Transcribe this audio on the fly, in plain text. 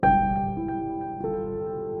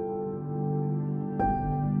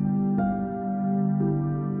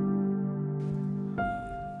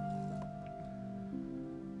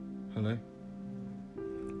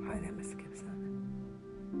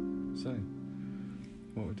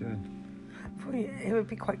What we're doing? Probably, it would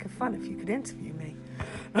be quite good fun if you could interview me.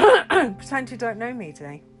 Pretend you don't know me,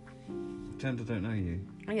 Jay. Pretend I don't know you.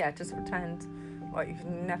 Yeah, just pretend like you've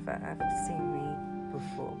never ever seen me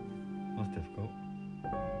before. That's difficult.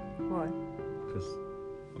 Why? Because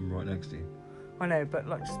I'm right next to you. I know, but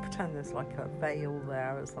like just pretend there's like a veil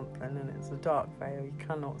there or something, and it's a dark veil. You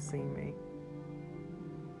cannot see me.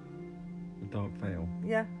 A dark veil.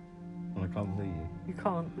 Yeah. And I can't see you. You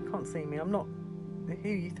can't see me. I'm not who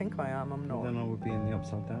you think I am. I'm not. Well, then I would be in the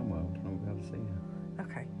upside down world and I would be able to see you.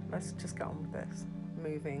 Okay, let's just get on with this.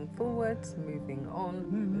 Moving forwards, moving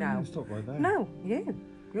on. Now. Stop right there. No, you.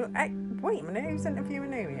 You're. Wait a minute. Who's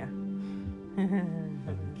interviewing who here?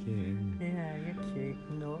 Thank you. Yeah, you're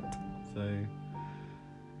cute. Not.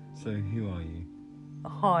 So who are you?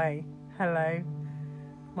 Hi. Hello.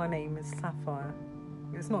 My name is Sapphire.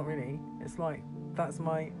 It's not really. It's like that's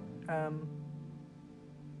my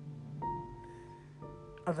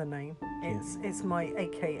other name. It's my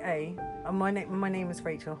AKA. My name is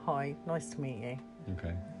Rachel. Hi. Nice to meet you.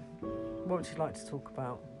 Okay. What would you like to talk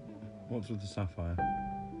about? What's with the sapphire?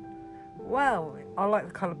 Well, I like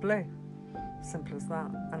the colour blue. Simple as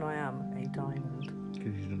that. And I am a diamond.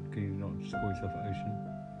 Could you not just call yourself Ocean?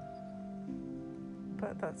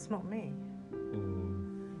 But that's not me.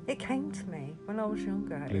 Or It came to me when I was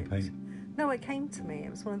younger. blue paint? No, it came to me.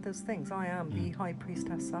 It was one of those things. I am the High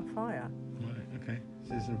Priestess Sapphire. Right, okay. Is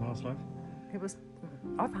this in a past life? It was.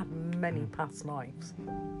 I've had many past lives.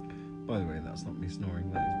 By the way, that's not me snoring.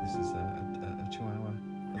 This is a chihuahua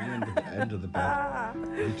at the end of the bed.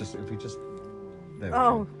 If you just there we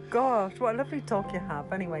Oh go. gosh, what a lovely talk you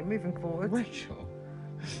have. Anyway, moving forward. Rachel.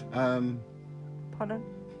 Pardon?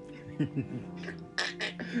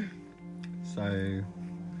 So,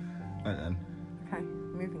 right then. Okay,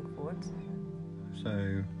 moving forward.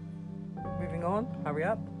 So, Moving on. Hurry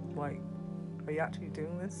up. Like, are you actually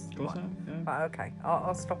doing this? of course I am, yeah. Right, okay.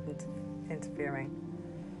 I'll stop interfering.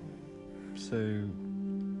 So,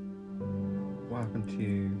 what happened to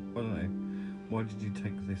you? I don't know. Why did you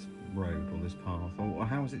take this road or this path? Or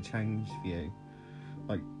how has it changed for you?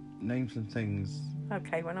 Like, name some things.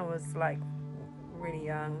 Okay, when I was like really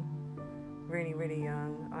young, really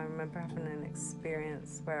young, I remember having an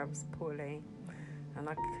experience where I was poorly and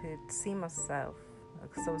I could see myself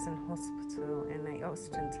because I was in hospital in an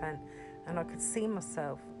oxygen tent and I could see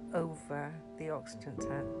myself over the oxygen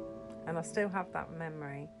tent and I still have that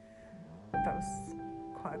memory. That was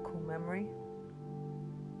quite a cool memory.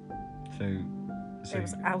 So It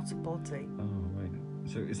was out of body. Oh, right.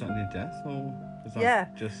 So is that near death or is that Yeah.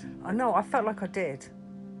 just... I know, I felt like I did.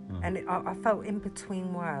 Oh. And I felt in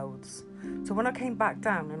between worlds. So when I came back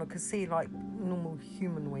down and I could see like normal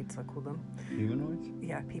humanoids, I call them. Humanoids?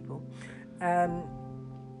 Yeah, people.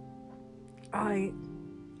 I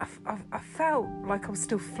felt like I was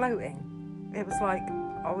still floating. It was like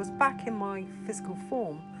I was back in my physical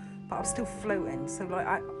form, but I was still floating. So like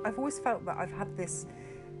I've always felt that I've had this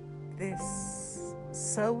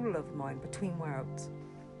soul of mine between worlds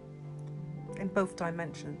in both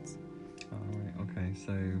dimensions. Oh, right. Okay.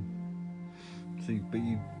 So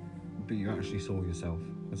but you actually saw yourself.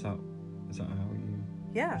 Is that how you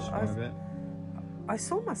describe it? I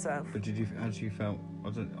saw myself. But as you felt? I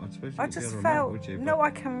suppose I you'd be just able to remember, felt. would you? No, I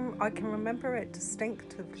can remember it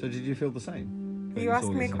distinctively. So did you feel the same? You asked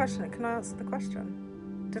me a question. Can I answer the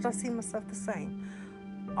question? Did I see myself the same?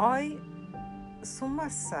 I saw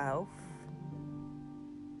myself,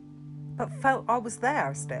 but felt I was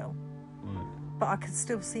there still. Right. But I could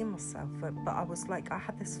still see myself. But I was like, I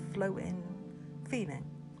had this floating feeling.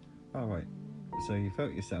 Oh, right. So you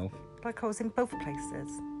felt yourself. Like I was in both places.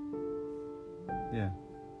 Yeah.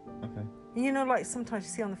 Okay. You know, like sometimes you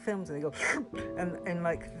see on the films and they go, and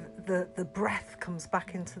like the breath comes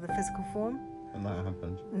back into the physical form. And that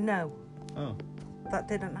happened? No. Oh. That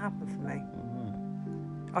didn't happen for me.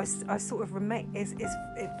 Oh, I sort of remained. It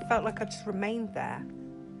felt like I just remained there,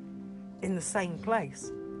 in the same place.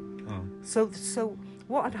 Oh. So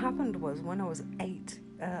what had happened was when I was 8.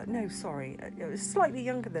 It was slightly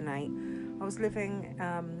younger than 8. I was living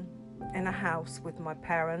in a house with my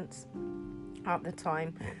parents at the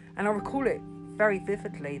time, and I recall it very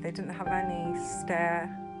vividly. They didn't have any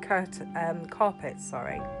carpets.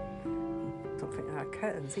 Sorry, I don't think they had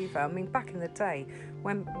curtains either. I mean, back in the day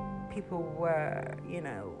when people were,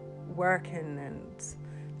 working and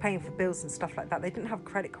paying for bills and stuff like that, they didn't have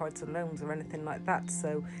credit cards or loans or anything like that.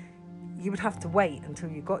 So you would have to wait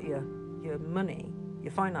until you got your money,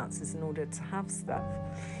 your finances, in order to have stuff.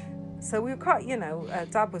 So we were quite,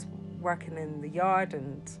 Dad was working in the yard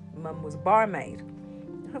and Mum was a barmaid.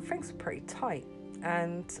 Things were pretty tight,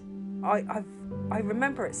 and I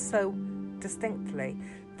remember it so distinctively,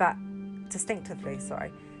 that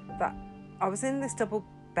I was in this double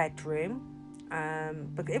bedroom,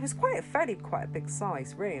 but it was quite a big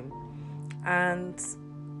size room, and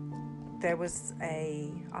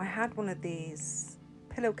I had one of these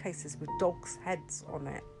pillowcases with dogs' heads on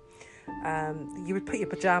it. You would put your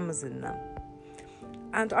pajamas in them,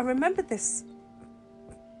 and I remember this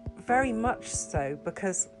very much so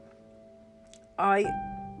because I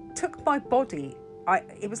took my body.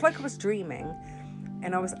 It was like I was dreaming,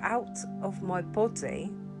 and I was out of my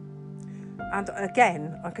body, and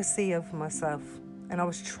again I could see over myself, and I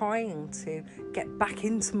was trying to get back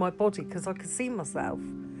into my body because I could see myself.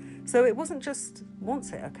 So it wasn't just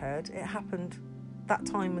once it occurred; it happened that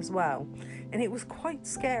time as well, and it was quite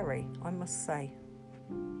scary, I must say.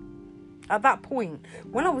 At that point,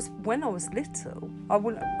 when I was little,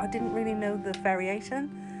 I didn't really know the variation.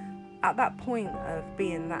 At that point of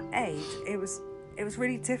being that age, it was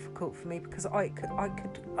really difficult for me because I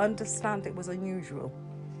could understand it was unusual.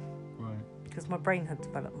 Right. Because my brain had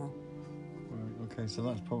developed more. Right. Okay. So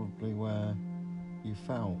that's probably where you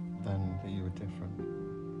felt then that you were different.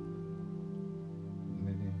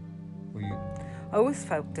 Maybe. Were you? I always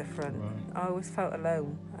felt different. Right. I always felt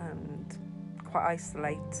alone and quite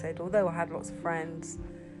isolated. Although I had lots of friends,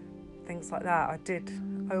 things like that,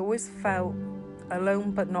 I always felt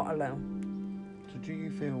alone but not alone. So do you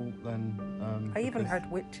feel then... I even heard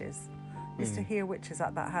witches. Used to hear witches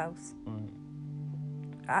at that house. Right.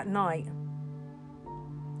 At night.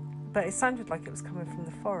 But it sounded like it was coming from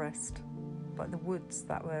the forest, like the woods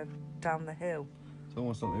that were down the hill. It's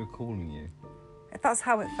almost like they were calling you. That's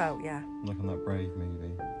how it felt, yeah. Like in that Brave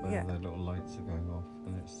movie, where the little lights are going off,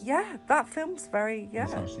 and it's... Yeah, that film's very, yeah.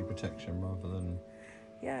 It's actually protection rather than...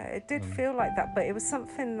 Yeah, it did feel like that, but it was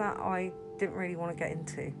something that I didn't really want to get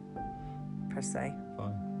into, per se.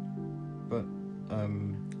 Fine. But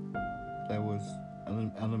there was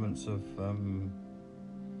elements of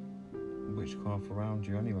witchcraft around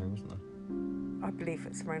you anyway, wasn't there? I believe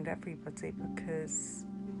it's around everybody because,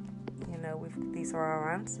 these are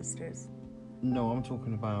our ancestors. No, I'm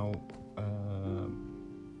talking about...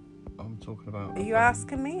 Are you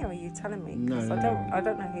asking me or are you telling me? No, I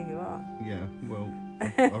don't know who you are. Yeah, well,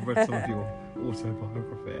 I've read some of your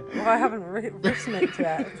autobiography. Well, I haven't written it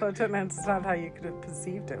yet, so I don't understand how you could have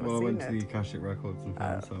perceived it or Well, I seen went it. to the Akashic Records and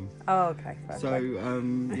found some. Oh, okay. Fair So,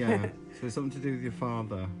 play. yeah. So something to do with your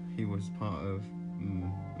father. He was part of,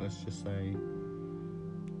 let's just say,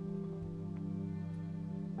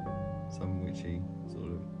 some witchy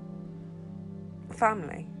sort of...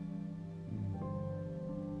 Family.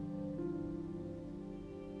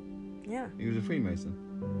 Yeah. He was a Freemason?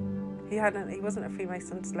 He wasn't a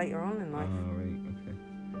Freemason until later on in life. Oh, right, okay.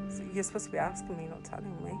 So you're supposed to be asking me, not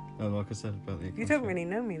telling me. Oh, like I said about the Akashic. You don't really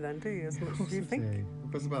know me then, do you, as much as you think? It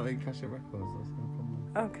was about the Akashic Records, that's no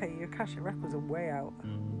problem. Okay, your Akashic Records are way out.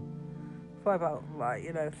 For about,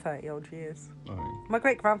 30 odd years. Right. My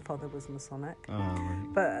great-grandfather was Masonic. Oh, right.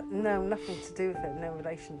 But no, nothing to do with it, no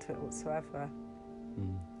relation to it whatsoever.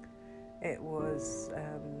 It was...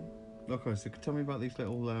 Okay, so tell me about these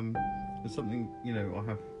little, there's something, I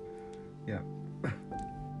have,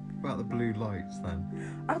 about the blue lights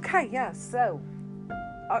then. Okay, yeah, so,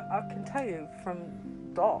 I can tell you from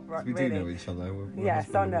dot, right, we really. do know each other. We're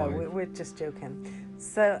yes, I husband know, and wife. we're just joking.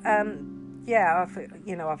 So,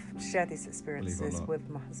 I've shared these experiences with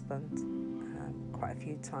my husband quite a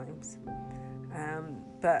few times.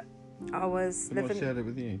 But I was living... I shared it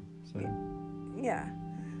with you, so... Yeah.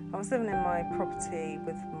 I was living in my property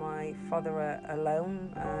with my father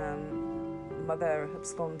alone. Mother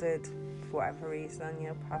absconded for whatever reason,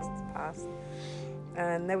 passed.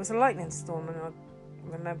 And there was a lightning storm, and I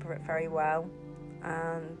remember it very well.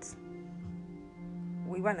 And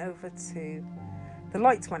we went over to... The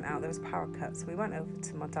lights went out, there was a power cut, so we went over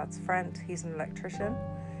to my dad's friend. He's an electrician.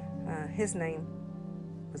 His name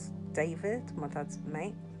was David, my dad's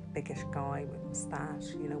mate. Biggish guy with a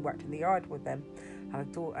moustache, worked in the yard with them. Had a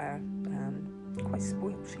daughter, quite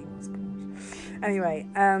spoiled she was, gosh. Anyway,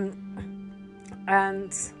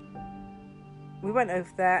 and we went over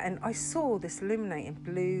there and I saw this illuminating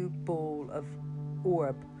blue ball of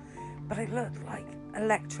orb, but it looked like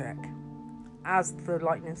electric as the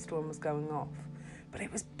lightning storm was going off. But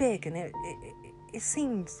it was big and it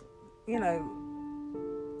seemed,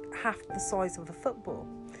 half the size of a football.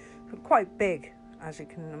 Quite big, as you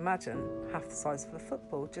can imagine, half the size of a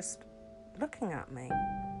football, just looking at me.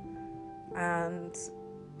 And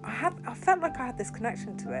I felt like I had this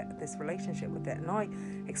connection to it, this relationship with it, and I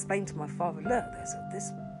explained to my father, look, there's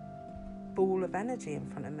this ball of energy in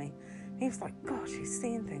front of me. And he was like, gosh, you're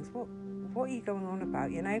seeing things, what are you going on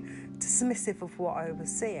about, dismissive of what I was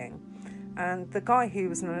seeing. And the guy who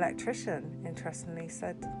was an electrician, interestingly,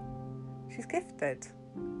 said, she's gifted.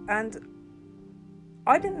 And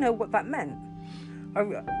I didn't know what that meant. It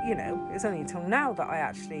was only until now that I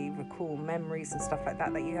actually recall memories and stuff like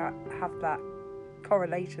that, that you have that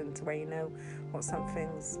correlation to where you know what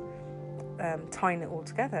something's tying it all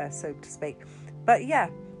together, so to speak. But yeah,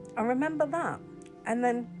 I remember that. And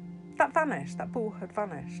then that vanished. That ball had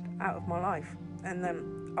vanished out of my life. And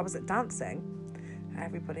then I was at dancing.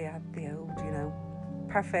 Everybody had the old,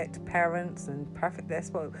 perfect parents and perfect this.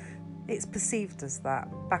 Well, it's perceived as that.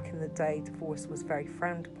 Back in the day, divorce was very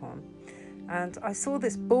frowned upon. And I saw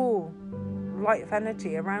this ball, light of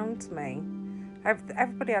energy around me.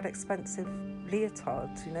 Everybody had expensive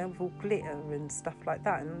leotards, with all glitter and stuff like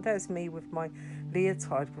that. And there's me with my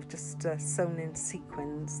leotard with just sewn in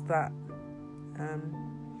sequins that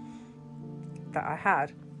I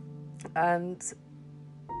had. And,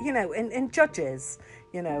 in judges,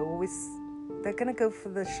 always, they're going to go for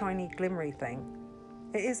the shiny, glimmery thing.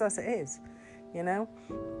 It is as it is,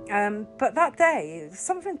 But that day,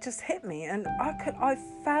 something just hit me, and I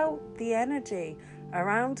felt the energy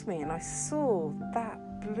around me, and I saw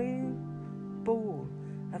that blue ball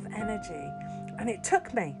of energy, and it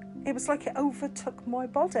took me. It was like it overtook my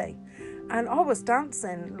body, and I was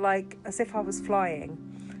dancing like as if I was flying,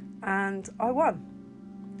 and I won.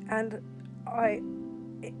 And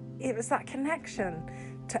it was that connection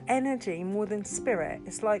to energy more than spirit.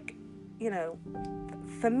 It's like,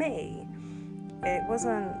 for me, it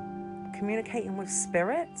wasn't communicating with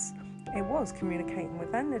spirits, it was communicating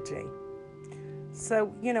with energy. So,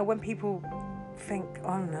 when people think,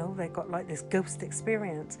 oh no, they got like this ghost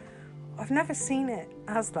experience, I've never seen it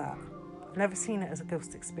as that. I've never seen it as a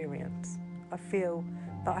ghost experience. I feel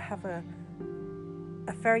that I have a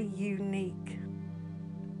very unique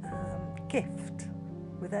gift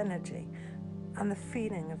with energy and the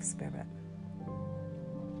feeling of spirit.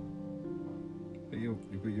 But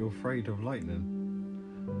you're afraid of lightning,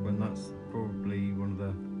 when that's probably one of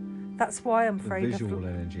the. That's why I'm afraid of visual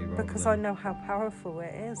energy, because I know how powerful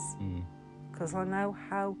it is. Because I know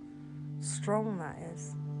how strong that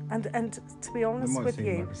is. And to be honest with you,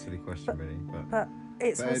 it might seem like a silly question, really, but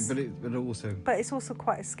it's but it's also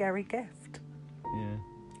quite a scary gift. Yeah.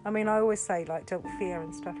 I mean, I always say, like, don't fear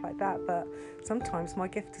and stuff like that, but sometimes my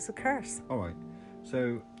gift is a curse. All right.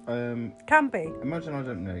 So, can be. Imagine I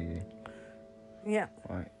don't know you. Yeah.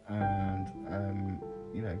 Right. And,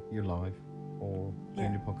 you're live or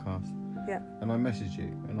doing your podcast. Yeah. And I message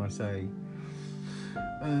you and I say,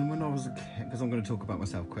 when I was a kid, because I'm going to talk about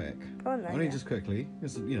myself quick. Go on then. Only just quickly,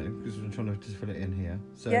 because I'm trying to just fill it in here.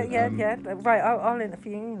 So, yeah. Right, I'll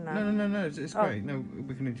interview you now. No, it's great. No,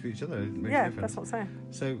 we can interview each other. It makes a difference. That's what I'm saying.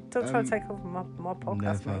 So, don't try to take over my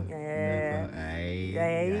podcast, never, mate.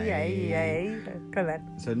 Yeah. Go then.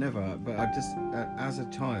 So never, but I just, as a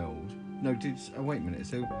child, wait a minute.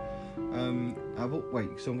 So, so I'm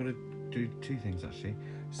going to do two things actually.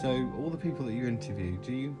 So all the people that you interview,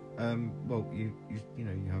 do you,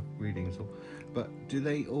 you have readings, but do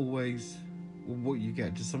they always, what you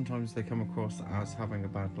get, just sometimes they come across as having a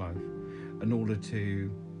bad life in order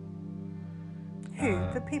to... Who?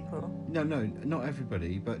 The people? No, not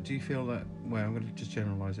everybody, but do you feel that, well, I'm going to just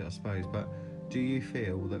generalise it, I suppose, but do you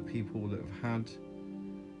feel that people that have had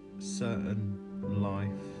certain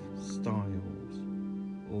lifestyles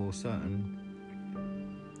or certain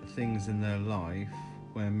things in their life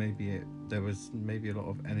where there was a lot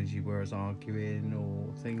of energy, whereas arguing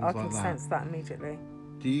or things like that. I can sense that immediately.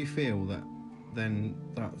 Do you feel that then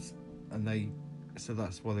that's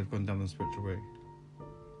why they've gone down the spiritual route,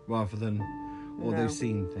 rather than, or they've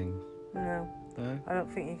seen things? No, I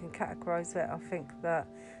don't think you can categorise it. I think that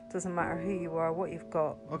it doesn't matter who you are, what you've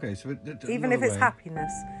got. Okay, so even if it's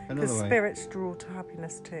happiness, because spirits draw to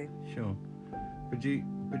happiness too. Sure, but do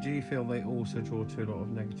you feel they also draw to a lot of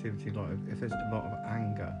negativity? Like if there's a lot of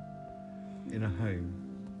anger in a home,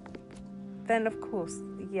 then of course,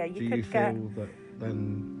 yeah, you could get.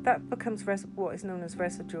 That becomes what is known as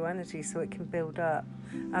residual energy, so it can build up,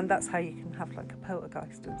 and that's how you can have like a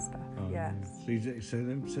poltergeist and stuff. Yes. So you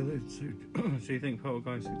think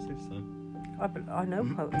poltergeist exists then? I know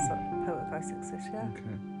poltergeist exists. Yeah.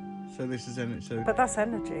 Okay. So this is energy. But that's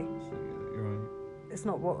energy. So you're right. It's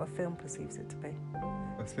not what a film perceives it to be.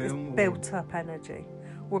 A film? It's built up energy,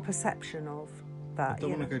 or perception of that. I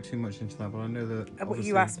don't want to go too much into that, but I know that.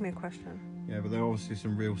 You asked me a question. Yeah, but there are obviously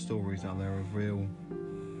some real stories out there of real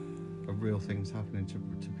things happening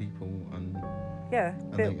to people, and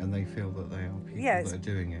they feel that they are people that are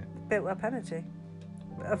doing it. Built up energy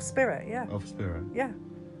of spirit, Of spirit. Yeah.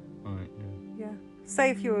 Right. Yeah. Yeah. Say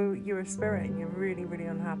if you're a spirit and you're really, really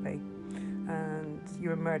unhappy, and you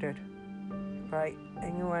were murdered, right,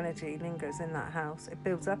 and your energy lingers in that house, it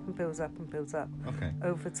builds up and builds up and builds up Okay.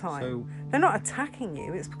 over time. So They're not attacking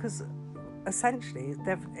you. It's because essentially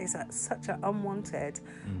it's such an unwanted,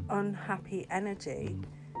 unhappy energy.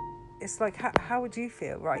 It's like, how would you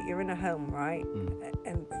feel, right? You're in a home, right?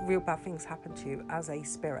 And real bad things happen to you as a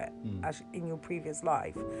spirit, as in your previous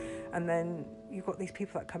life. And then you've got these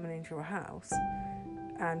people that are coming into your house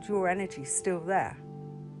and your energy's still there.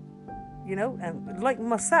 You know? And like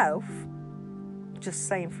myself, just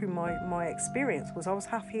saying through my experience was I was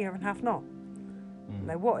half here and half not.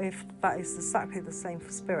 Now, what if that is exactly the same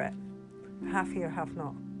for spirit? Half here, half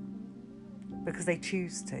not. Because they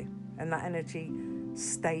choose to. And that energy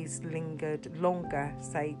stays lingered longer.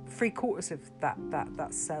 Say 3/4 of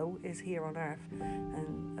that soul is here on earth,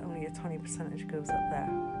 and only a tiny percentage goes up there,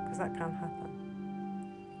 because that can happen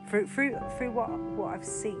through what I've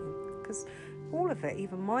seen. Because all of it,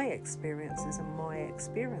 even my experiences, and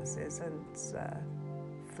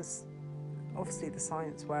for obviously the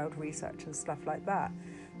science world, research and stuff like that,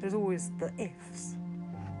 there's always the ifs,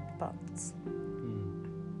 buts.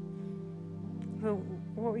 So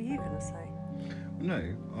what were you going to say?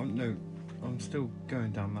 No, I'm still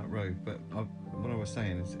going down that road. But what I was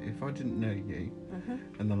saying is, if I didn't know you,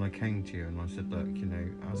 and then I came to you and I said, look, you know,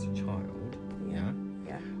 as a child,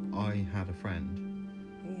 I had a friend,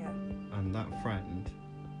 and that friend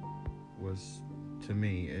was, to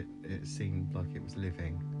me, it seemed like it was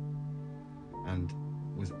living, and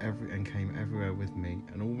came everywhere with me,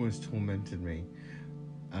 and almost tormented me,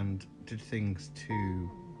 and did things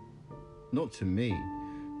not to me,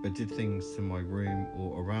 but did things to my room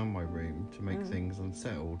or around my room to make things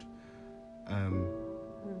unsettled,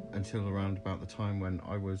 until around about the time when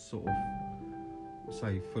I was sort of,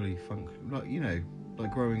 say, fully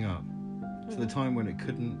like growing up, to the time when it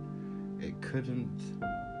couldn't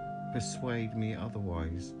persuade me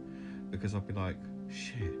otherwise, because I'd be like,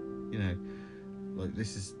 shit, you know, like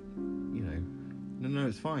this is, you know, no,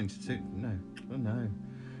 it's fine no,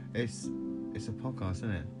 it's a podcast,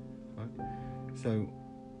 isn't it? Right? So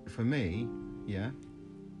for me,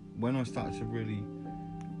 when I started to really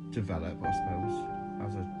develop, I suppose,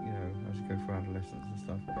 as you go through adolescence and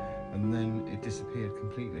stuff, and then it disappeared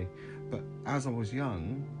completely. But when I was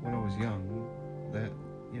young, that,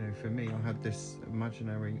 you know, for me, I had this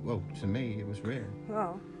imaginary. Well, to me, it was real.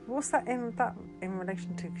 Well, what's that in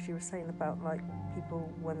relation to? Because you were saying about like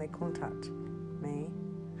people when they contact me.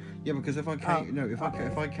 Yeah, because if I came, if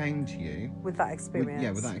I came to you with that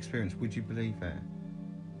experience, with that experience, would you believe it?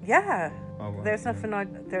 Yeah. Oh, right, there's nothing I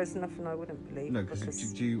wouldn't believe. No,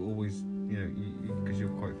 because do you always, you know, because you're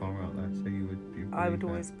quite far out there, so you would. I would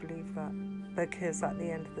always believe that, because at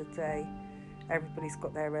the end of the day, everybody's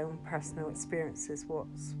got their own personal experiences. What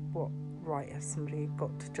right has somebody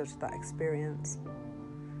got to judge that experience?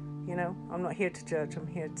 You know, I'm not here to judge. I'm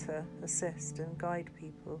here to assist and guide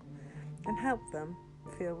people and help them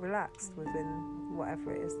feel relaxed within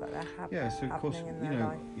whatever it is that they're happening in their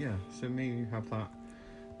life. Yeah, so me and you have that,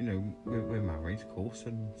 you know, we're married, of course,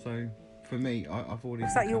 and so for me, I've already...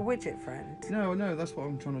 Was that your widget friend? No, that's what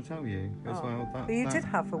I'm trying to tell you as well. But you did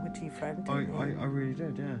have a widget friend, didn't you? I really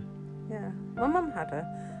did, yeah. Yeah, my mum had a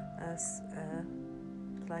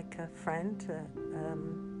friend,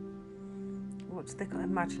 what do they call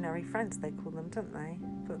imaginary friends, they call them, don't they?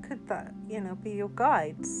 But could that, you know, be your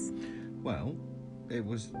guides? Well, it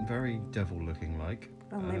was very devil-looking like.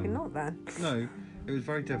 Oh, maybe not then. No, it was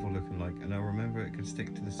very devil-looking like, and I remember it could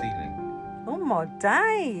stick to the ceiling. Oh my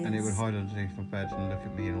days! And it would hide underneath my bed and look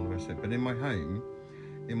at me and all the rest of it. But in my home,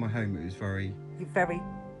 it was very... Very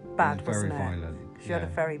bad, it was very wasn't it? violent. Because you had a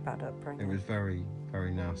very bad upbringing. It was very,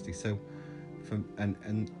 very nasty. So,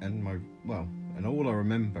 and all I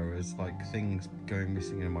remember is like things going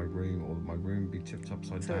missing in my room, or my room be tipped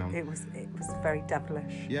upside down. It was very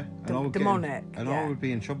devilish. Yeah, demonic. I would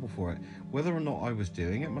be in trouble for it. Whether or not I was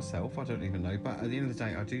doing it myself, I don't even know. But at the end of the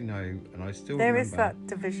day, I do know, and I still remember. There is that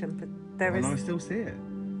division, but there is. And I still see it.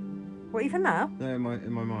 Well, even now. No, in my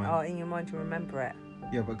mind. Oh, in your mind, you remember it.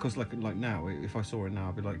 Yeah, but because like now, if I saw it now,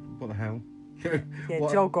 I'd be like, what the hell? Yeah,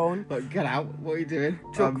 jog on. Like, get out! What are you doing?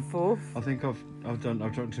 Jog forth. I think I've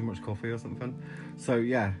drunk too much coffee or something. So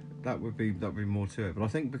yeah, that would be more to it. But I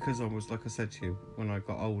think because I was, like I said to you, when I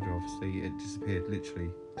got older, obviously it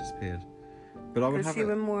literally disappeared. But I would have because you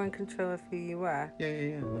were more in control of who you were.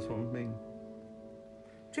 Yeah. That's what I mean.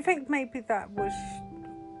 Do you think maybe that was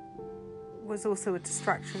also a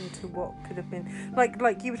distraction to what could have been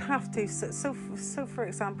like you would have to so for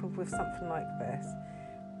example, with something like this,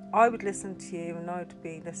 I would listen to you and I would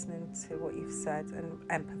be listening to what you've said and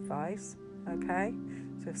empathise, okay?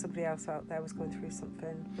 So if somebody else out there was going through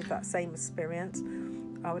something with that same experience,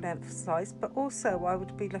 I would emphasize, but also I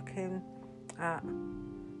would be looking at,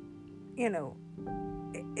 you know,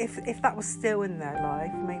 if that was still in their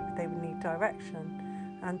life, maybe they would need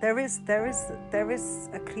direction. And there is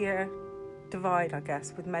a clear divide, I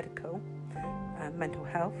guess, with medical, mental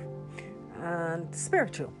health, and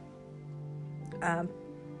spiritual,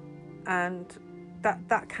 and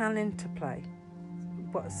that can interplay.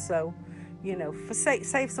 But so, you know, for say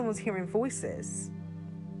if someone's hearing voices,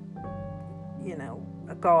 you know,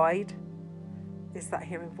 a guide, is that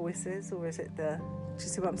hearing voices, or is it do you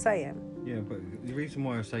see what I'm saying? Yeah, but the reason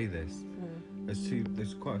why I say this,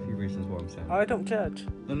 there's quite a few reasons why I'm saying I don't judge.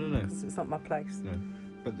 No. Because it's not my place. No.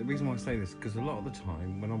 But the reason why I say this, because a lot of the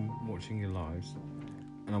time when I'm watching your lives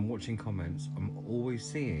and I'm watching comments, I'm always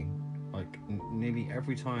seeing, like, nearly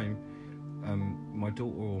every time my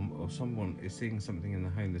daughter or someone is seeing something in the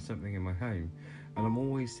home, there's something in my home, and I'm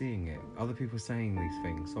always seeing it. Other people saying these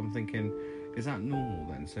things. So I'm thinking, is that normal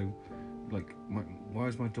then? So, like, why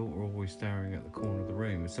is my daughter always staring at the corner of the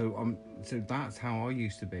room? So that's how I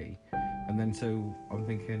used to be. And then so I'm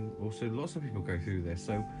thinking, well, so lots of people go through this.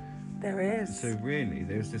 So there is. So really,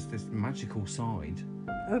 there's this magical side.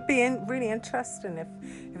 It would be really interesting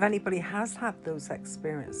if anybody has had those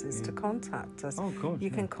experiences to contact us. Oh God! You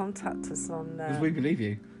can contact us on. Because we believe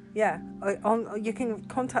you. Yeah, you can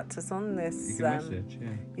contact us on this. You can message. Yeah.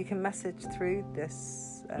 You can message through this.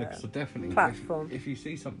 So definitely, platform. If you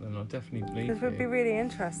see something, I'll definitely believe you. Because we'd be really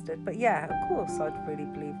interested. But yeah, of course, I'd really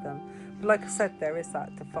believe them. But like I said, there is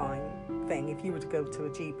that defined thing. If you were to go to a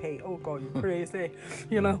GP, oh God, you're crazy.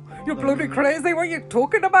 You know, you're bloody crazy. What are you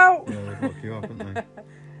talking about? Yeah, they'll lock you up, wouldn't they?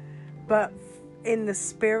 But in the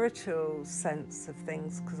spiritual sense of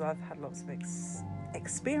things, because I've had lots of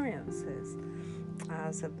experiences,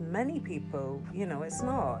 as of many people, you know, it's,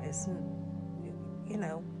 you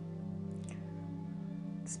know,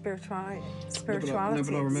 spirituality No,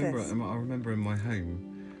 but I remember. exists. I remember in my home,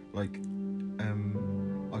 like,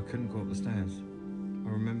 I couldn't go up the stairs. I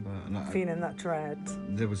remember, and Feeling that dread.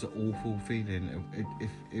 There was an awful feeling.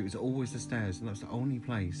 It was always the stairs, and that was the only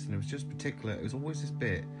place. And it was just particular. It was always this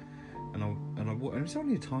bit, and it was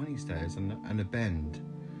only a tiny stairs and a bend.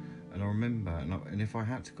 And I remember, and if I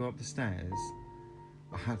had to go up the stairs,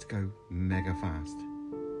 I had to go mega fast.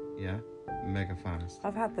 Yeah. Mega fast.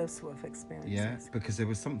 I've had those sort of experiences. Yeah, because there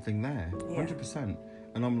was something there, 100%.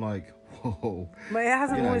 And I'm like, whoa. But it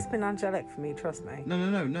hasn't always been angelic for me, trust me. No.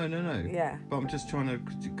 Yeah. But I'm just trying to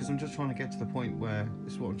get to the point where,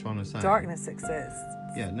 this is what I'm trying to say. Darkness exists.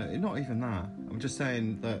 Yeah, no, not even that. I'm just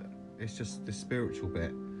saying that it's just the spiritual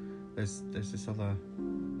bit. There's this other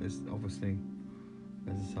realm, isn't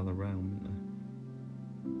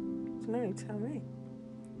there? No, you tell me.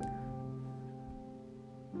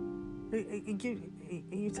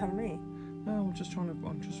 You tell me. No, I'm just trying to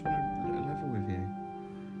level with you.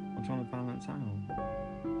 I'm trying to balance out,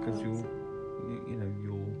 because you're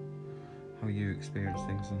how you experience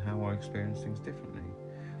things and how I experience things differently.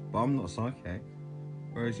 But I'm not psychic,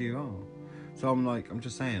 whereas you are. So I'm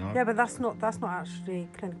just saying. Yeah, but that's not actually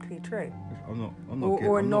clinically true. I'm not.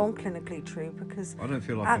 Or non-clinically true, because I don't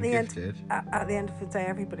feel like I'm gifted. At the end of the day,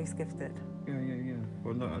 everybody's gifted. Yeah.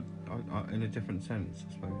 Well, no, I in a different sense,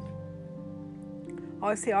 I suppose.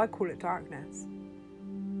 I call it darkness.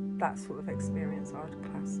 That sort of experience I would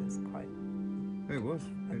class as quite. It was.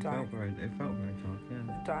 It felt very dark.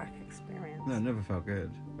 Yeah. A dark experience. No, it never felt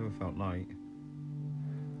good. Never felt light.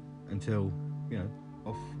 Until I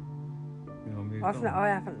moved on. I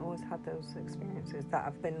haven't always had those experiences that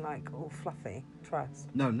have been like all fluffy. Trust.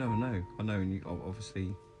 No. I know, and you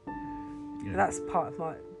obviously. That's part of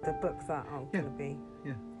the book that I'm going to be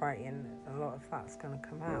Yeah. writing. A lot of that's going to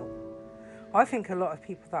come out. I think a lot of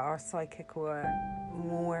people that are psychic or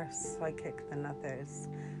more psychic than others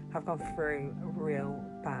have gone through real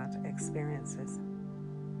bad experiences.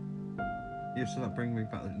 Yeah, so that brought me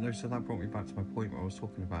back to my point where I was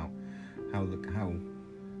talking about how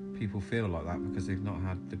people feel like that because they've not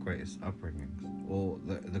had the greatest upbringings or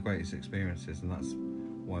the greatest experiences, and that's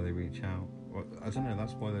why they reach out. Or, I don't know,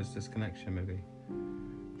 that's why there's this connection, maybe.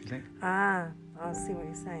 Do you think? I see what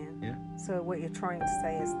you're saying. Yeah. So what you're trying to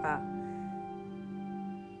say is that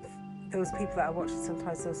those people that are watching,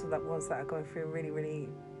 sometimes those are the ones that are going through really, really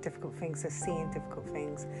difficult things, they're seeing difficult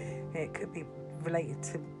things. It could be related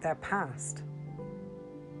to their past.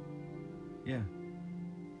 Yeah.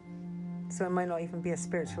 So it might not even be a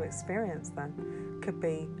spiritual experience then. It could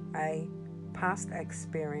be a past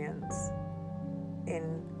experience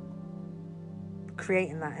in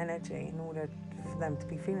creating that energy in order for them to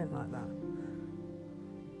be feeling like that.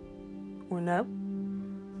 Or no?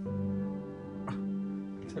 I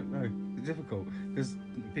don't know. difficult because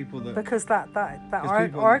people that Because that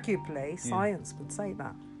people- arguably science would say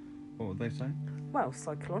that. what would they say? Well,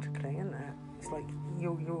 psychologically, isn't it? It's like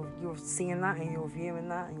you're seeing that and you're viewing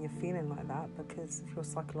that and you're feeling like that because of your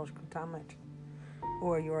psychological damage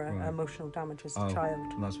or your Right. emotional damage as a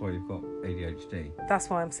child. And that's why you've got ADHD. That's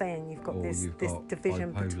why I'm saying you've got Or this you've this got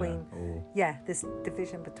division bipolar, between or this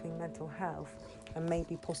division between mental health and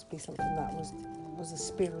maybe possibly something that was a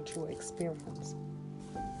spiritual experience.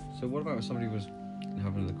 so what about if somebody was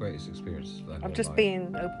having the greatest experiences of their whole I'm just life?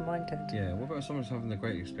 being open-minded. Yeah, what about someone's having the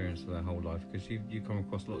great experience of their whole life? Because you come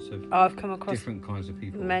across lots of I've come across different kinds of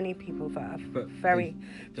people. many people that have But very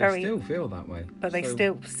they still feel that way. but they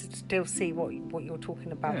So- still see what you're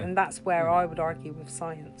talking about, Yeah. and that's where Yeah. I would argue with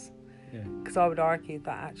science, Yeah. because I would argue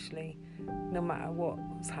that actually no matter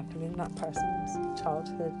what's happened in that person's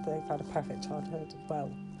childhood, they've had a perfect childhood.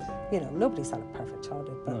 Well, nobody's had a perfect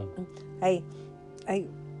childhood, but a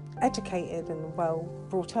educated and well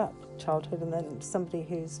brought up childhood, and then somebody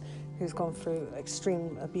who's gone through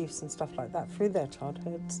extreme abuse and stuff like that through their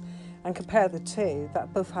childhoods, and compare the two,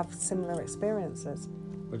 that both have similar experiences.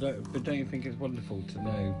 But don't you think it's wonderful to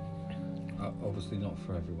know? Obviously not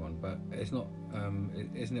for everyone, but it's not.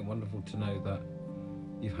 Isn't it wonderful to know that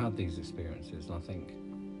you've had these experiences? And I think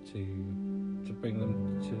to bring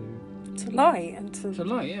them To light and to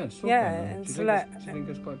light, yeah, to talk Yeah, about them. and Do you to think let- it's- do you think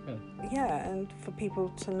it's quite good? yeah, and for people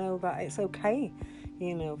to know that it's okay,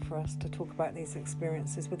 for us to talk about these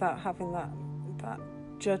experiences without having that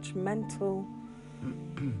judgmental.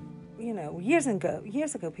 Years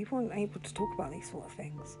ago, people weren't able to talk about these sort of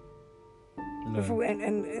things. No.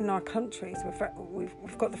 In our countries,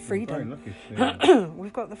 we've got the freedom. Very lucky to-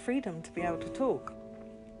 We've got the freedom to be able to talk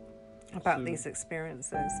about So- these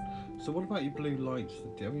experiences. So what about your blue lights?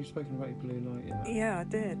 Have you spoken about your blue light yet? Yeah, I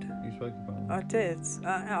did. You spoke about that? I did.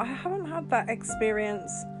 I haven't had that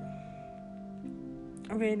experience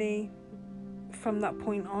really from that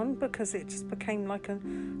point on, because it just became like a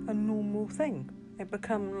normal thing. It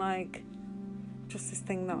became like just this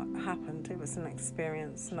thing that happened. It was an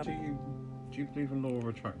experience. And Do you believe in law of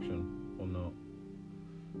attraction or not?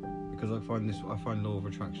 Because I find law of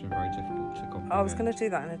attraction very difficult to comprehend. I was going to do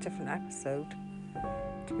that in a different episode.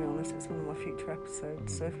 To be honest, it's one of my future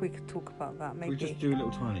episodes. So if we could talk about that, maybe. We just do a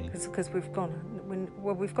little tiny. Because we've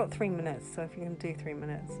got 3 minutes. So if you can do 3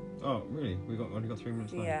 minutes. Oh, really? Only got 3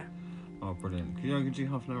 minutes left? Yeah. Oh, brilliant. You can do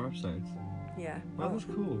half-an-hour episodes. Yeah. Well, that's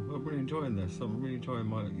cool. I'm really enjoying this. I'm really enjoying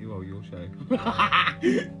your show.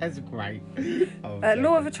 That's great.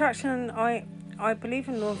 Law of attraction, I believe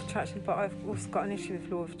in law of attraction, but I've also got an issue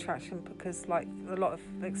with law of attraction because, like a lot of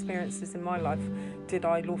experiences in my life, did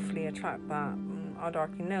I lawfully attract that? I'd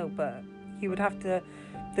argue no, but you would have to.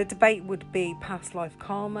 The debate would be past life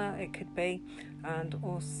karma. It could be, and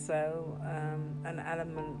also an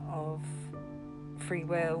element of free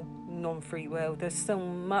will, non-free will. There's so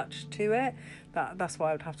much to it that's why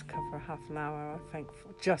I would have to cover half an hour, I think,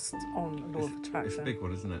 just on law of attraction. It's a big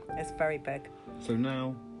one, isn't it? It's very big. So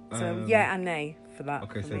now. So yeah and nay for that.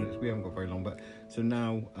 Okay, for so me. we haven't got very long, but so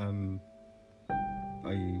now,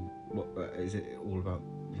 are you? What is it all about?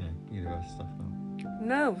 Universe stuff now.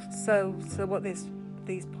 No, so what these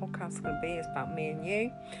podcasts are going to be is about me and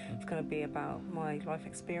you. It's going to be about my life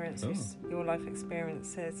experiences, your life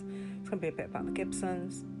experiences. It's going to be a bit about the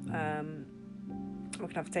Gibsons. We're going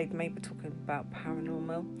to have Dave Maber talking about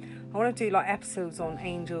paranormal. I want to do like episodes on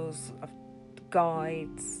angels,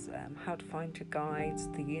 guides, how to find your guides,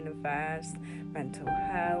 the universe, mental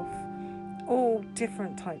health, all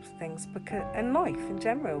different types of things, and life in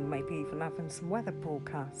general. Maybe even having some weather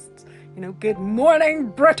broadcasts. Good morning,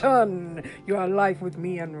 Britain. You are live with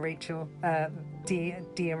me and Rachel, Dee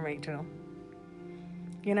and Rachel.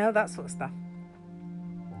 That sort of stuff.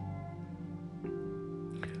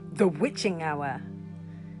 The witching hour.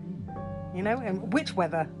 And witch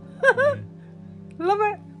weather. Love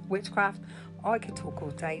it. Witchcraft. I could talk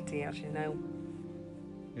all day, Dee, as you know.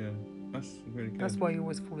 Yeah, that's really good. That's why you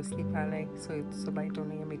always fall asleep early, so late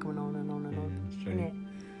don't hear me going on and on and on. That's true.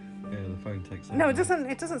 Yeah. Yeah, the phone takes. No, it doesn't.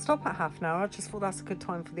 It doesn't stop at half an hour. I just thought that's a good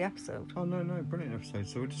time for the episode. Oh no, brilliant episode.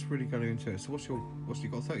 So we're just really going into it. So you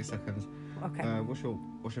got 30 seconds. Okay. What's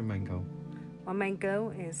your main goal? My main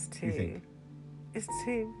goal is You think?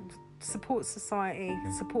 to support society,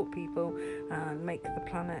 support people, and make the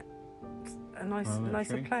planet a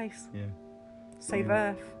nicer true. place. Yeah. Save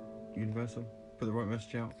Yeah. Earth. Universal. Put the right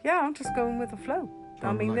message out. Yeah, I'm just going with the flow. Try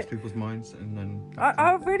and relax people's minds, and then.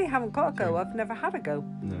 I really haven't got a go. Okay. I've never had a go.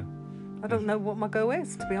 No. I don't know what my go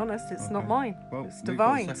is, to be honest. It's not Okay. mine. Well, It's we've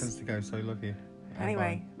got divine. seconds to go, so love you.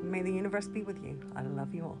 Anyway, may the universe be with you. I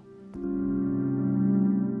love you all.